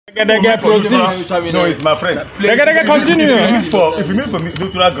Degedege proceed. No, it's my friend. Degedege continue. If you mean for me,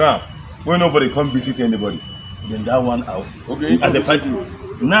 neutral ground, where nobody come visit anybody, then that one out. Okay. And they fight you.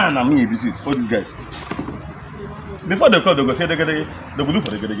 Nah, me visit all these guys. Before they come, they go say Degedege. They go look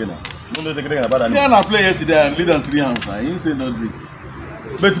for Degedege now. No, Degedege about that. Yeah, I play yesterday and lead on 3 hands. I didn't say no drink.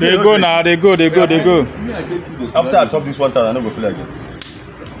 But they go now. They go. After I top this 1,000, I never play again.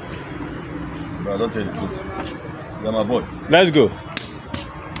 But I don't tell the truth. You're my boy. Let's go.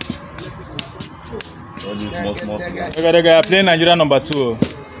 All these small. Degedege, I play Nigeria number 2.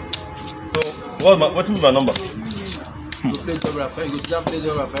 So, what is my number? You play geography. You still play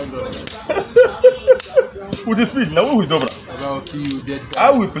geography. With the speed, now we with Dobra. I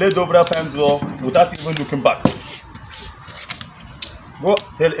will play Dobra time draw without even looking back. Go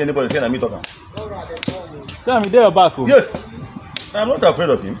tell anybody say I'm talking. Tell me there back. Yes, I'm not afraid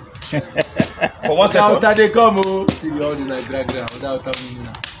of him. For 1 second. After they come, see all this like drag without me.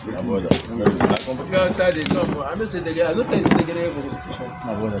 My brother, After they come, I don't say they get. I don't think they get a competition.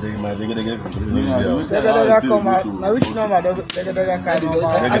 my brother, they come out. Now which number?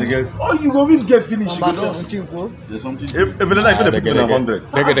 Degedege. Oh, you go with get finished. Number 17. There's something. if they like, they put me on 100.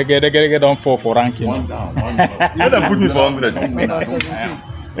 Degedege don't fall for ranking. One down. You don't put me for 100. Number 17.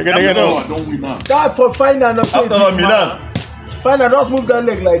 Degedege don't. Don't win now. That for final. After all, Milan. Final, just move that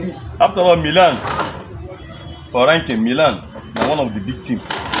leg like this. After all, Milan. For ranking, Milan. Now one of the big teams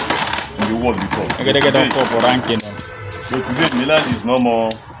in the world before. Degedege don't fall for ranking. So today Milan is no more.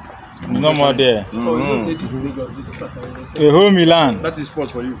 No more there. Oh, you say this Lagos, this A whole Milan. that is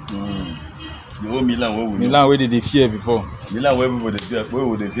sports for you. The whole Milan, where we Milan where did they fear before? Milan, where everybody fear, where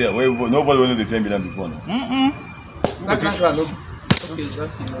would they fear? Where nobody wanted to fear Milan before now. Okay,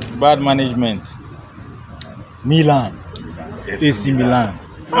 that's it. Bad management. Milan. AC Milan.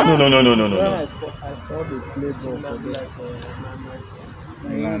 No. I scored the place of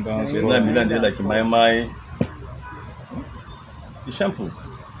Milan don't score. Milan, they like my. The shampoo.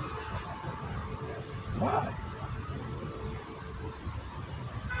 Why?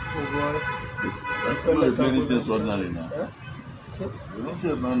 I feel like many things ordinary now. You don't see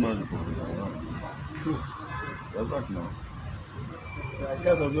it now. That's back now. I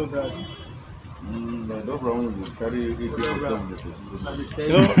can't no brag. Dobra will carry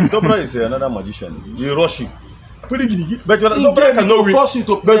 80%. Dobra is another magician. You rush him. But Dobra cannot win.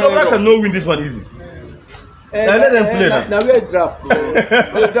 But Dobra cannot win this one easy. Let them play now. Now we are draft. We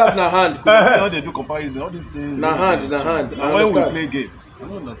draft na hand. How they do comparison, all these things. Na hand. When we play game, I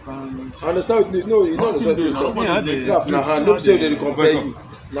don't understand. Understand? No, you don't understand. Draft na hand. Don't say they compare you.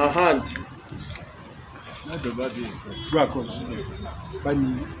 Na hand. Not the bad day. Go across. By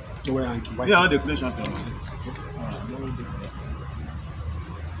me. Yeah, how they play champion.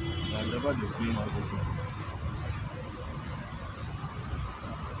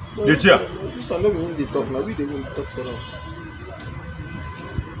 The chair. This one not even they talk. Now we they will talk for now.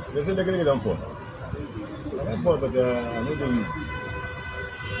 They say they're going to get down for. I'm for, but I know they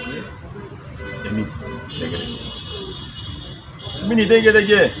need. They get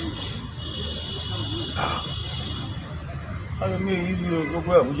again. I mean, easy to go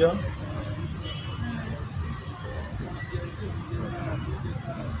where, would you?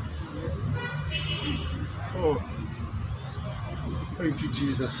 Oh, thank you,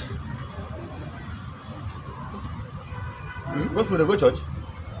 Jesus. What's with the go church?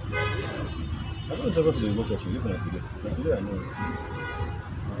 I don't know if they go church. Today. Today I know.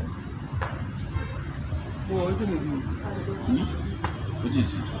 Oh, what do you do? Which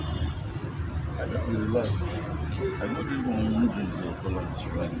is I don't really like. I don't really want to use the color this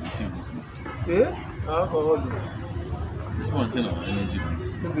right. Eh? Alcohol. This one saying energy.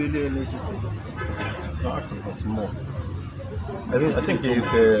 Maybe the energy. Small. I think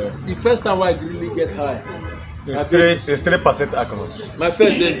it's The first time I really get high. it's 3% alcohol. My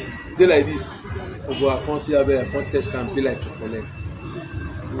first day like this. I can't see I can't test and be like chocolate.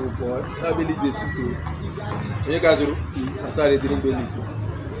 Oh boy, I believe they should do. You guys do? I started didn't believe this.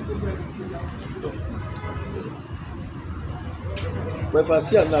 But if I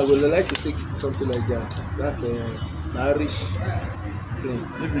see it now, I would like to take something like that. That Irish thing.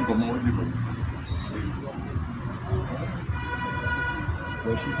 If you come on, everybody.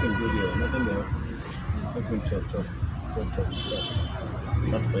 We're shooting video, nothing there. Nothing chop.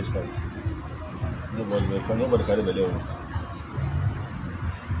 Start fresh fight. Nobody carry the level.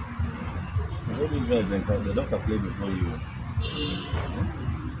 All these guys, they don't play before you.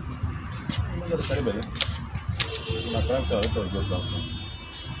 Nobody carry the level. My character, I thought it was down.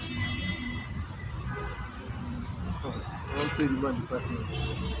 play the man department.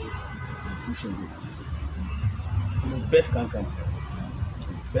 Pushing good. The best can come.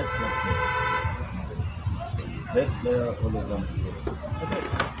 Best player. Best player all of them. Okay.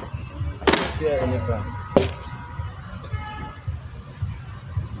 Fear any crime.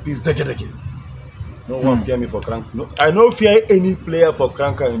 Please DEGEDEGE. No one fear me for crank. No, I don't fear any player for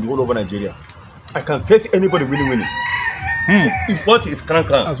cranker in the whole over Nigeria. I can face anybody winning. If what is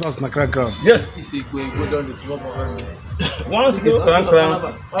crank? As far as na crank. Yes. Once it's crank,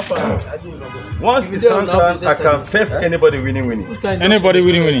 once it's crank, I can face anybody winning. Anybody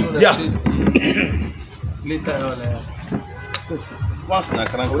winning. Yeah. Later on. Once na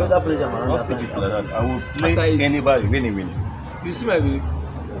crank, once put it like that, I will play anybody winning. You see my baby?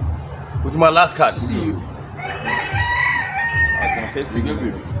 With my last card. See you. I can face you. You get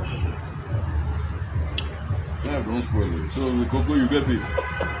paid. Yeah, don't spoil it. So with Coco, you get paid.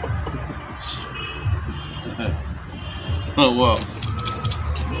 Oh wow.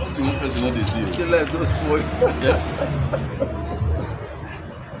 Not to one person that they see. Still like those boys. Yes.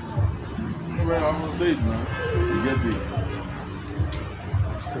 Well, I'm gonna say it, man. You get paid.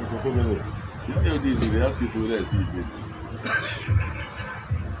 Yeah, they ask you to let see it.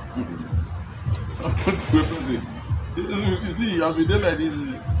 You see, as we did like this.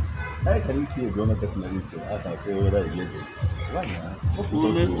 How can you see a grown person like this? As I say, whether you get it. Why not?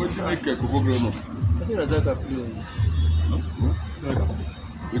 What you make a Coco grown up? I think RAZAKI play.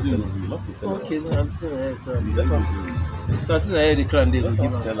 Okay, so I'm saying I had the crown they will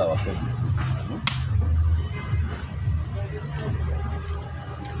give us. Tell ourselves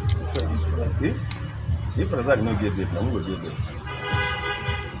if RAZAKI no get it, we will get it.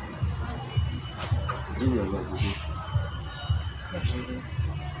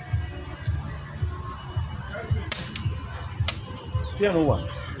 Fear no one.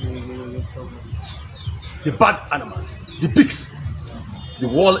 The bad animal, the pigs, the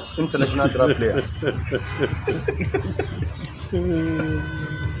world international draft player.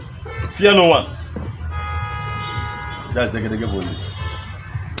 Fear no one. That's DEGEDEGE for you.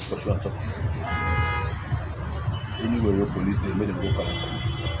 For sure. Anywhere where police they made them go collect.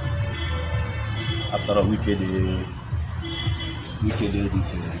 After a weekend, this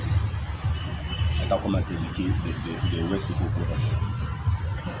attack come and the West people products.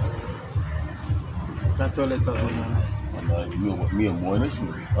 Can't toilet out. Me and more than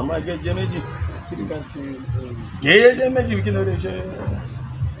you. I might get Jemeji. You can't Yeah, Jemeji, we can know this.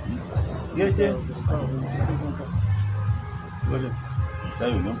 Yeah,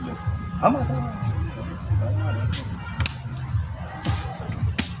 sorry, no play. How much?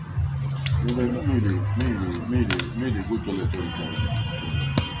 Me they go toilet all the time.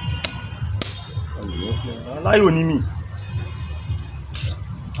 Allah you ni me.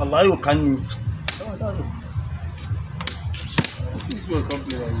 Allah you can you. This boy can't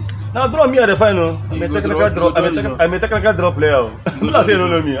play like this. Now draw me at the final. I'm a technical draw player. People are saying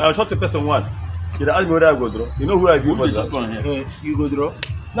no me. I'll shot the person one. You ask me whether I go draw. You know who I go for that? You go draw?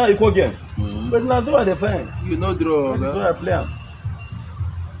 Now you go again. But now draw the fine. You no draw. That's why I play.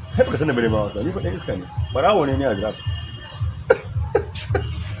 Because nobody wants to. You put this kind. But I want any draft.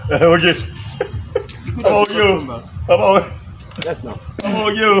 Okay. How about you? How about Yes, now. how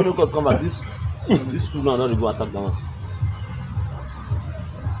about you? Because come back. This two now don't go attack that one.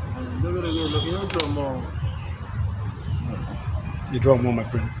 You don't draw more. You draw more, my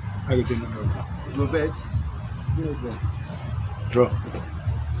friend. I can say no draw more. You go bet. You don't draw. Draw.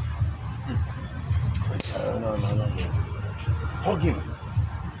 No. Hug him.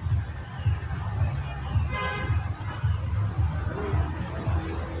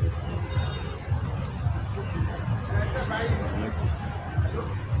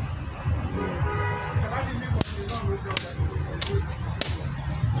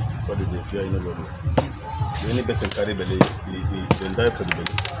 What did they fear nobody? The only person carry belly, he die for the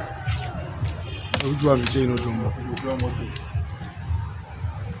belly. Which one we say no draw more? You draw more.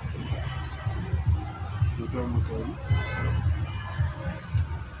 You draw more.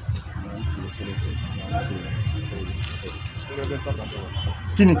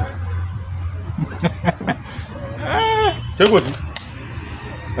 Kini. Check what?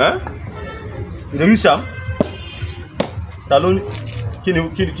 Huh? You use charm? Talon. Kini.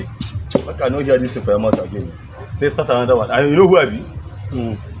 I cannot hear this for a month again. Say start another one. And you know who I be?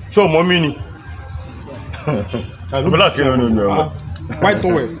 Show more meaning. No. Quite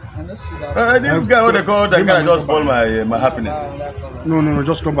away. This guy, what they call that guy, just spoil my happiness. No,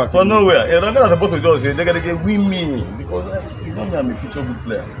 just come back. From nowhere. A runner supposed to just say, they're going to win me. Because you know me, I'm a future good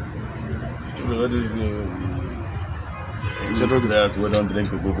player. Future good players who don't drink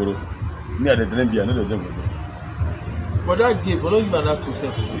Gogoro. Me, I don't drink beer, I don't drink Gogoro. But that game, for no you not to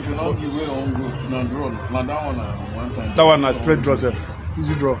yourself. If you don't give away on go, now draw. Now that one time. That one, straight draw, sir.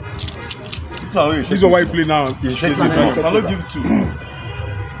 Easy draw. This one This is why you play now. You shake This this is one. one. I don't give 2.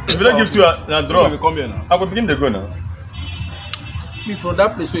 If you don't give 2, na draw. Come here now. I will begin the go now. Me from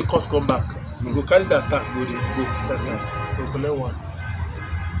that place where cut come back. We go carry that tank, go that time. We go collect one.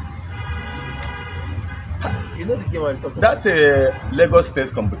 You know the game I talk about? That's a Lagos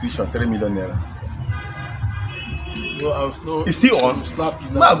State competition, 3 million naira. No, I was no. It's still on. Slap you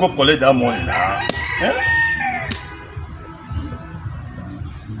Now now. I go collect that money now. Eh?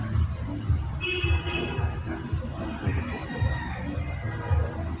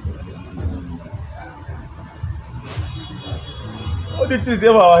 All the things they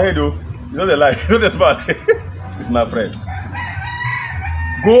have our head though. You know the lie, you know the smart. It's my friend.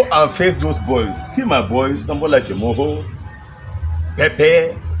 Go and face those boys. See my boys, somebody like a Moho,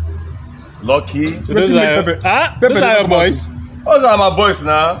 Pepe, Lucky. So those are those are your boys. Those are my boys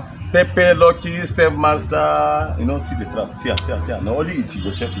now. Pepe, Lucky, Stepmaster. You know, see the trap. See, now only it you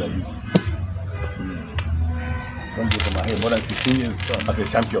go chest like this. Don't go to my head. More than 16 years as a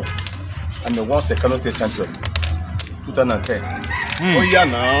champion. And the one second state champion. 2010. Oh yeah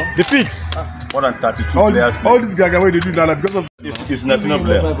now. The fix. More than 32 All players. this gaga wey dey do now na because of. It's national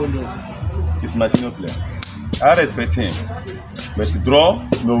player. 500. It's my senior player. I respect him. But to draw,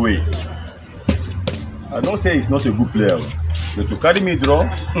 no way. I don't say he's not a good player. But to carry me draw,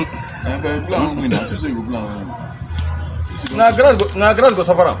 But plan win. I say you go plan win. na grass go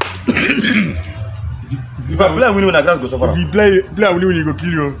suffer am. If I play and win, na grass go suffer If am. you play and win, you go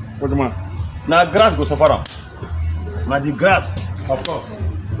kill you. Fuck man. Na grass go suffer am. Na the grass. Of course.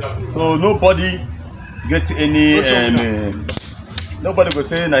 So nobody get any nobody go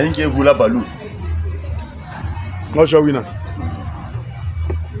say na him get hula balloon. Not sure winner.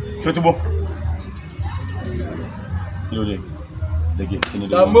 Shotubo. You know the game.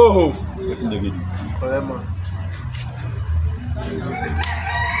 Samoho. Wetin dey get you? Correct man.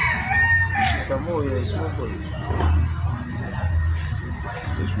 Samoho, yeah, small boy.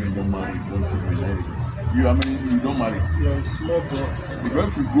 Just when you don't marry, you don't take marry. You how many you don't marry? Yeah, small boy.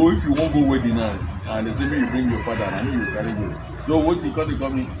 Because if you won't go wedding now, and they say me you bring your father and me you carry go. So what because they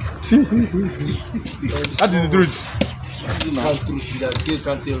come in? That is the truth. Can't truth that they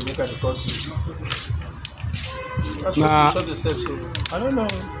can't tell make I talk to you. Nah. Shut yourself so. I don't know.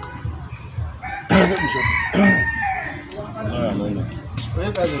 No. Where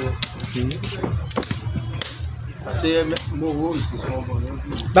you guys are? I say Moho is a small boy.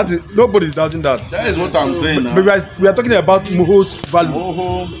 That is nobody's doubting that. That is what I'm saying now. But we are talking about Moho's value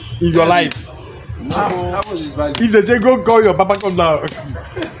Oh, in your life. How was his value? If they say go call your papa come now,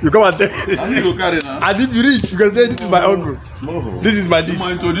 you come and tell. I need to carry now. And if you reach, you can say this is my uncle. This is my You this.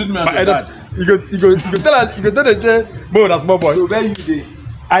 might introduce me as My a dad. you go tell us. You go tell them say Mo na small boy. So where you dey?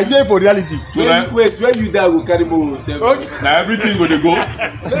 I dey for reality. Wait, where you there go carry Moho sef? Okay. Now everything go to go.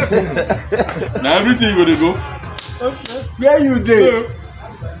 Now everything go to go. Where you dey?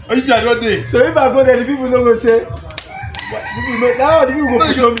 If you are not there, So if I go there, the people no go say. People know now the people go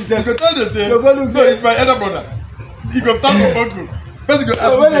push on me you sef. go tell them say You go look so say. it's my elder brother. You go start from uncle. First you go So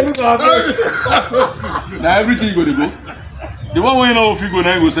ask when I me. look at her face. Now everything go to go. The one wey you know if you go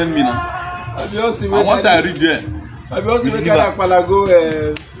now you go send me now. I be hustle And once I wey reach there, carry Akpala go.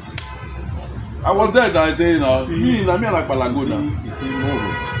 I was there and I say now, me and Akpala go now. You see,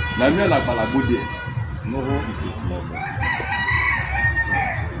 Moho. Na me and Akpala go there. Moho is a small boy.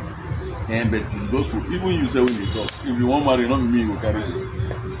 And but those people, even you say when they talk, if you want marry, not be me you go carry them.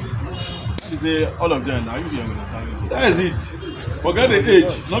 You say all of them. Now you dey carry. That is it. Forget the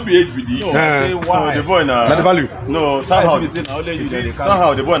age, not be age be the issue. I say why? The boy na. Na the value. No, somehow. I see, now only you dey carry.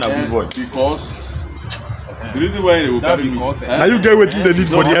 Somehow the boy na good boy. Because the reason why they will carry me. Now you get wetin they need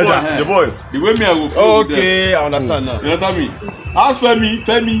for the elder. The boy. The way me I go flow with them. Okay, I understand now. You understand me? Ask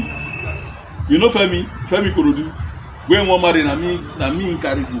Femi. You know Femi Korodu. When one marry na me in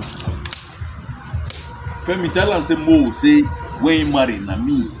carry go. Femi tell am say Mo say when he marry na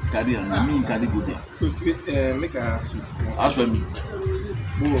me carry am na me in carry go there. Wait, make I ask you. Ask Femi.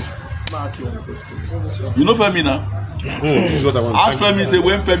 Moho, ma ask you one question. You know Femi now? This is what I want. Ask Femi say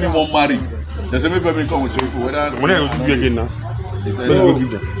when Femi wan marry. They say make Femi come with you whether. When I go to you again now. He say When you no. go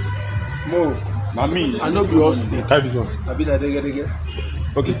give them. Moho, Na me. I no be hosting. Carry this one. I be na dege.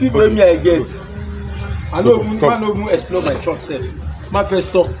 Okay. People wey me I get. I no even Come. explore my church sef. Ma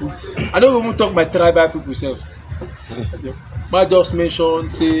first talk with. I no even talk my tribal people sef. Ma just mention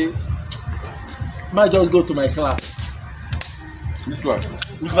say. Ma just go to my class. This class.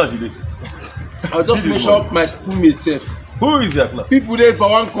 Which class you dey? I just See this mention one. my schoolmate sef. Who is your class? People dey for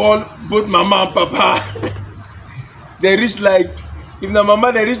one call both mama and papa. They reach like if na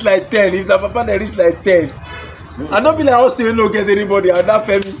mama they reach like 10, if na papa they reach like 10. I don't be like I still no get anybody. I not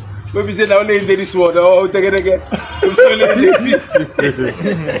family. Maybe say now only in this world. Oh, take it again. Maybe say only in this.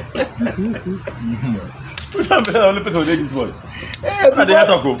 Only person dey this one.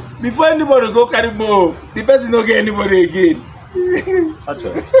 Before anybody go carry more, the person don't get anybody again.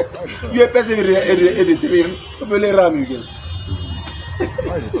 Actually, You a person in the train. Only ram you get.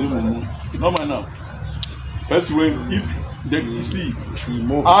 No man now. First way, if they see,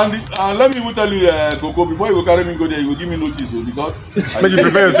 and let me even tell you, Coco, before you go carry me go there, you go give me notice, because Make you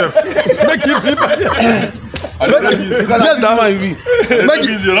prepare yourself. Make you prepare. Yes, that might be. Make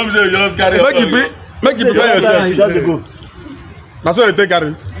you prepare yourself. That's why you take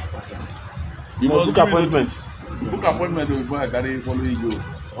carry. You must book appointments. Book appointment before I carry follow you go.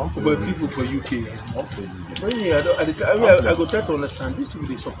 But people for UK, I go try to understand this will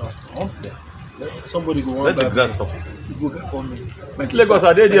be suffer. Somebody go let the grass suffer. Go get on me. Lagos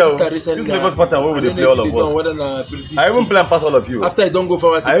are there. This Lagos pattern where we dey play all of us. I even play and pass all of you. After I don't go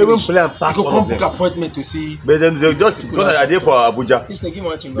for us, I even play and pass all of them. book appointment to see. But then they just because I dey for Abuja. This nigga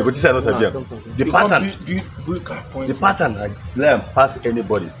watching. The British are not Sabian. The pattern I play and pass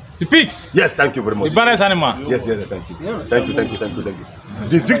anybody. The pigs. Yes, thank you very much. The baddest animal. Yes, thank you. Thank you.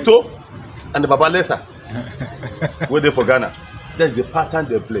 The Victor and the Babalesa, where they for Ghana. That's the pattern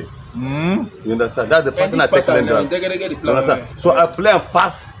they play. You understand? That's the pattern I take them down. You understand? So I play and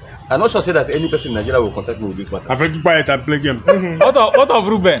pass. I'm not sure say that any person in Nigeria will contest me with this pattern. I forget quiet and play game. What of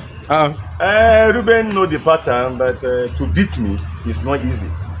Ruben? Ruben know the pattern, but to beat me is not easy.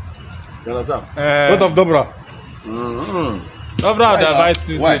 You understand? What of Dobra? Dobra would advise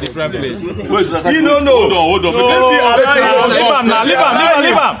to a different place. You don't know. Hold on.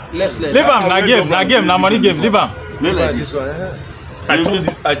 Leave him. Na game. Na money game. Leave him. Not like this.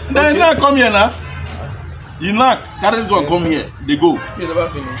 Now come here now. You knock, carry this one, come here. They go. You never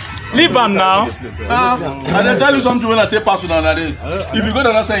finish. Leave him now. And I tell you something when I take personal. If you go to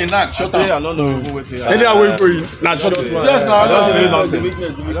that side, you knock, shut up. Anyway, going. Nah, shut up. Yes,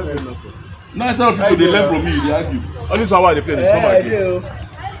 now instead of you to learn from me, they argue. All this one why they play this. Not my game.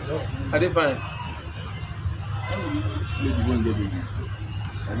 Are they fine?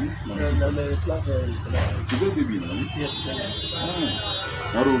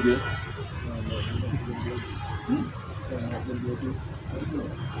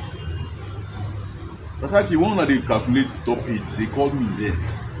 Razaki, one of they calculate top 8, they called me there.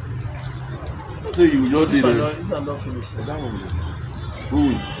 So you just did it. This one not finished. Who?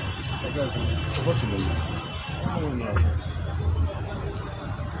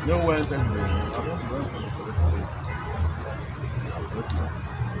 No one does it. I was one person.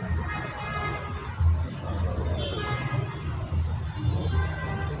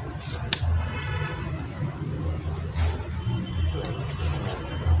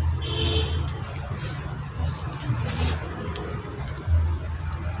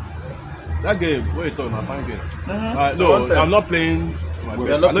 That game, what you talking about? Fine game. No, I'm not playing my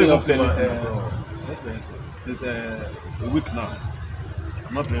best. I'm not even playing anything at all. Not playing anything. Since a week now,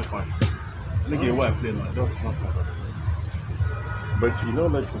 I'm not playing fine. The game where I play now, just nonsense. But you know,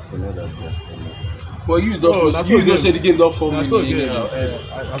 let people know that. But you don't say the game don't form me. But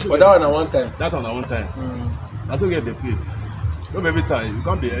that one at one time. That one at one time. That's what game they play. Not every time. You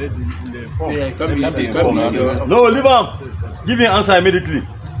can't be in the form. Yeah, you can't be in the form. No, leave him. Give him answer immediately.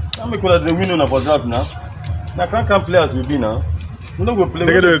 I'm make sure that the winner for Draught now. Now can't players will be now. We don't go play.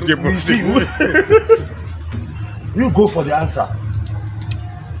 They get to escape. You go for the answer.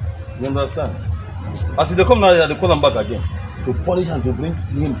 You understand? As they come now, they call him back again to punish and to bring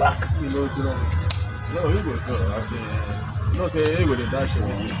him back. No, you go. No, I say, no, say, hey, with the dash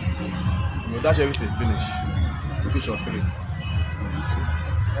everything. You dash everything, finish. You push your 3.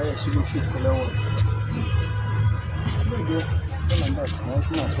 Yeah, she go shoot color one. I'm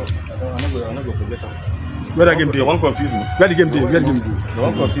not going to forget him. Where that game day? The one confuse me. Where the game day? Where the game day? The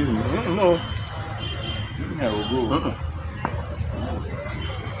one confuse me. No. I will go.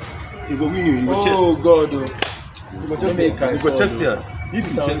 He go win you. He go chest. Oh God! He go chest here. If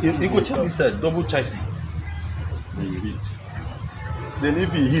he go check this side, double chase. Then you hit. Then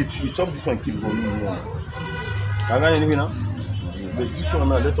if he hits, he chop this one, keep going. Can I anything now? But this one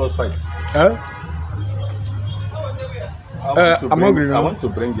now, let us fight. I'm hungry now. I want to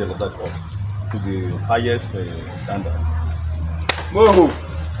bring the attack up to the highest standard.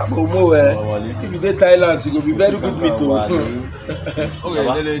 If you dey Thailand, you go be very good meat too.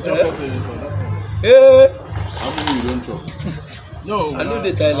 Okay, they jump off. Hey, How many you don't chop? No, I know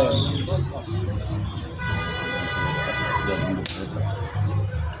the Thailand.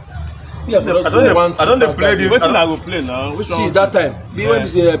 Me, I don't play this. What I will play now? Which see one? that time. Me when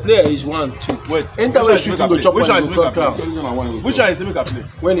the player is 1, 2. Wait. Enter where shooting go chop which one is one make go a come play? crown. Which one is make a play?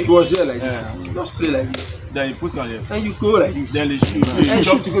 When he was here like this, just play like this. Then you put on here. And you go like this. Then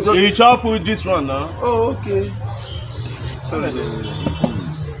you chop with this one now. Oh, okay.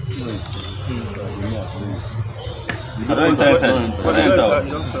 I don't enter.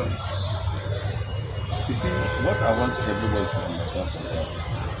 You see, what I want everybody to understand from that,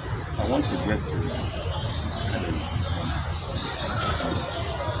 I want to get to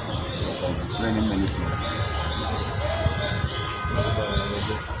training many players.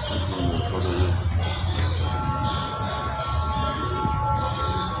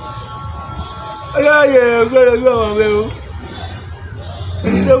 Yeah,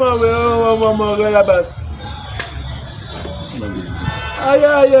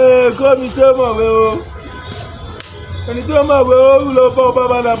 go. Come say my way. Ẹni tí wọ́n máa wẹ̀ ó lọ fọ́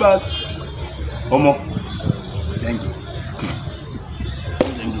bàbá Labas. Ọmọ. Thank you.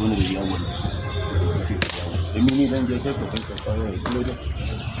 Thank you. Èmi ní ìdájọ́ iṣẹ́ kò fún kẹfà rẹ̀ lóde.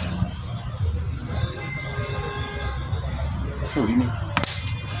 Sórí ni.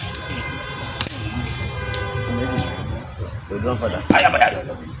 Your grandfather. Ayabaya.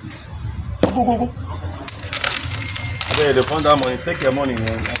 Go. The fund that money. Take your money.